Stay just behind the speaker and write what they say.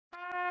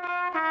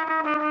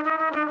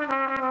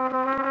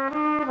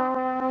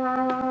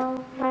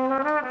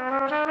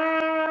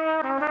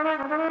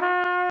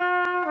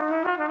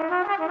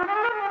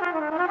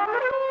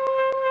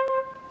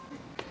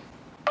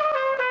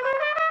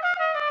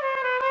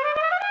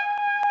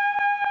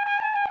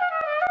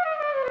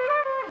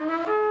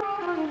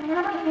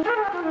At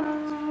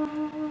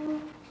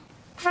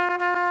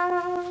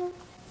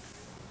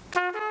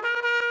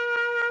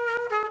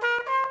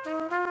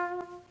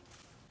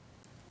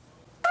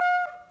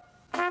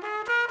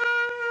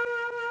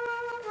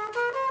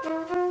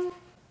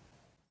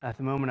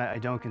the moment, I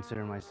don't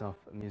consider myself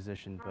a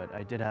musician, but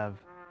I did have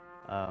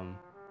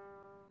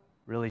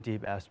really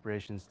deep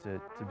aspirations to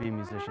be a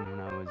musician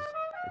when I was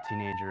a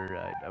teenager.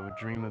 I would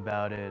dream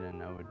about it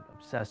and I would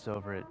obsess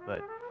over it,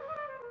 but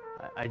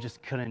I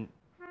just couldn't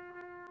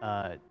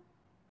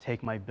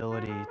take my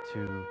ability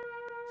to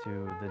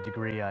the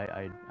degree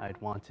I'd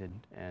wanted,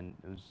 and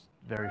it was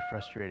very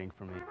frustrating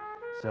for me.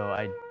 So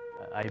I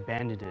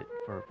abandoned it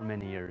for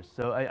many years.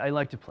 So I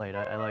like to play it.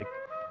 I like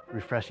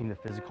refreshing the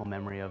physical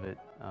memory of it.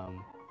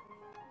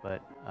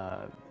 But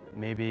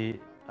maybe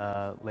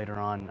later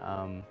on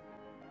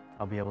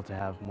I'll be able to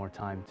have more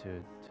time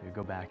to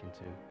go back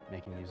into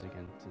making music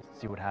and to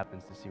see what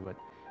happens, to see what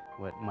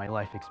my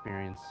life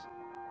experience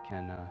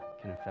can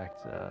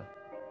affect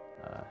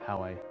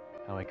how I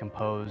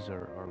compose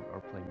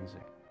or play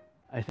music.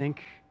 I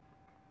think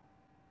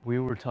we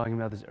were talking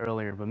about this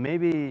earlier, but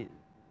maybe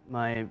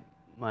my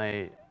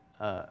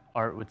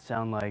art would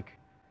sound like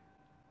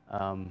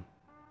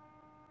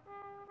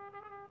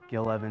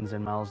Gil Evans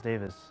and Miles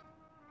Davis.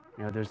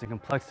 You know, there's a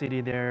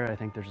complexity there. I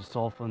think there's a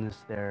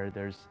soulfulness there.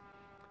 There's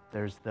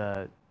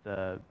the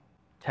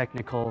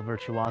technical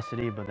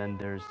virtuosity, but then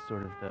there's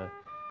sort of the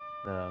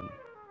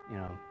you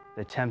know,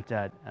 the attempt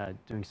at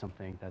doing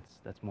something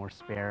that's more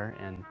spare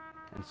and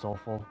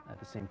soulful at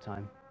the same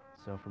time.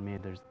 So for me,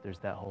 there's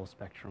that whole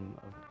spectrum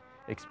of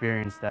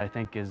experience that I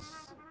think is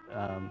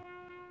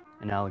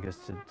analogous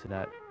to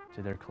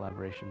their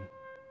collaboration.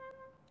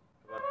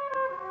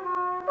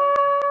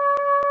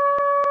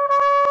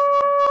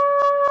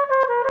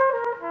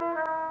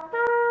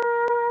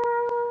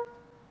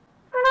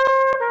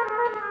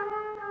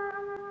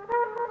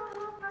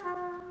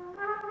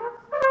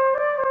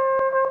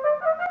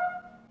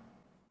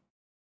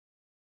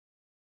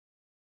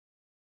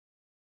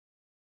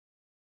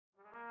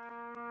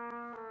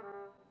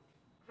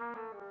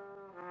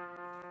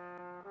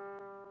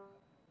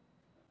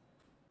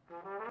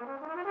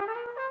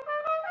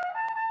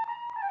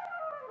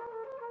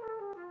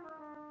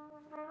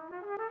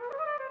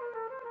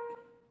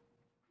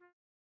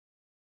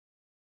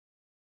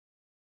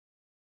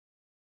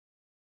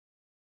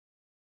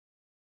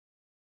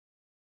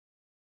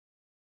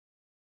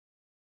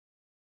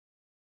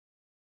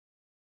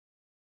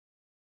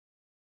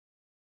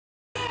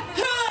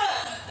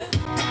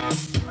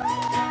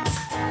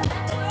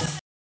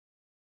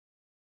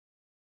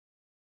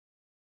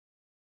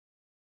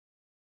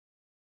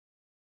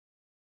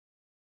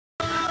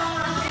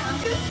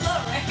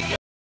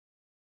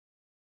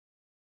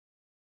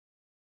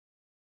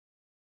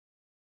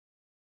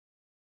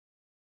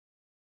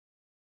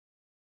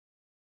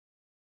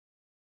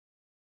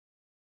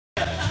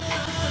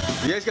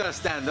 You guys gotta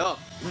stand up.